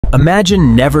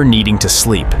Imagine never needing to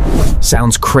sleep.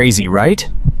 Sounds crazy, right?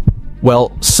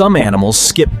 Well, some animals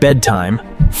skip bedtime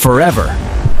forever.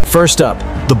 First up,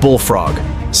 the bullfrog.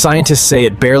 Scientists say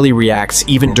it barely reacts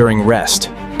even during rest,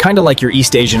 kinda like your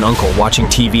East Asian uncle watching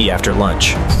TV after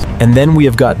lunch. And then we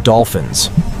have got dolphins,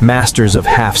 masters of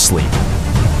half sleep.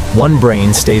 One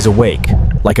brain stays awake,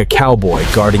 like a cowboy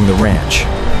guarding the ranch.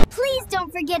 Please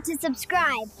don't forget to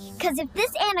subscribe, because if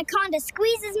this anaconda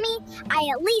squeezes me, I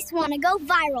at least want to go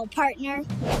viral, partner.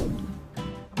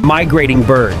 Migrating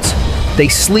birds. They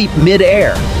sleep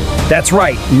mid-air. That's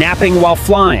right, napping while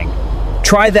flying.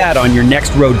 Try that on your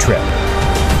next road trip.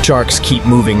 Sharks keep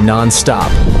moving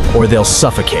non-stop, or they'll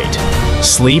suffocate.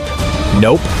 Sleep?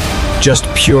 Nope. Just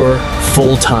pure,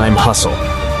 full-time hustle.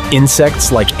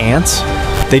 Insects like ants?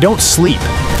 They don't sleep,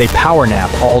 they power nap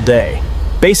all day.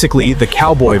 Basically, the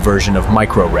cowboy version of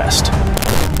micro-rest.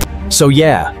 So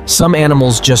yeah, some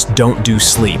animals just don't do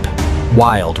sleep.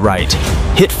 Wild, right?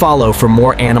 Hit follow for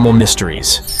more animal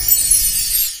mysteries.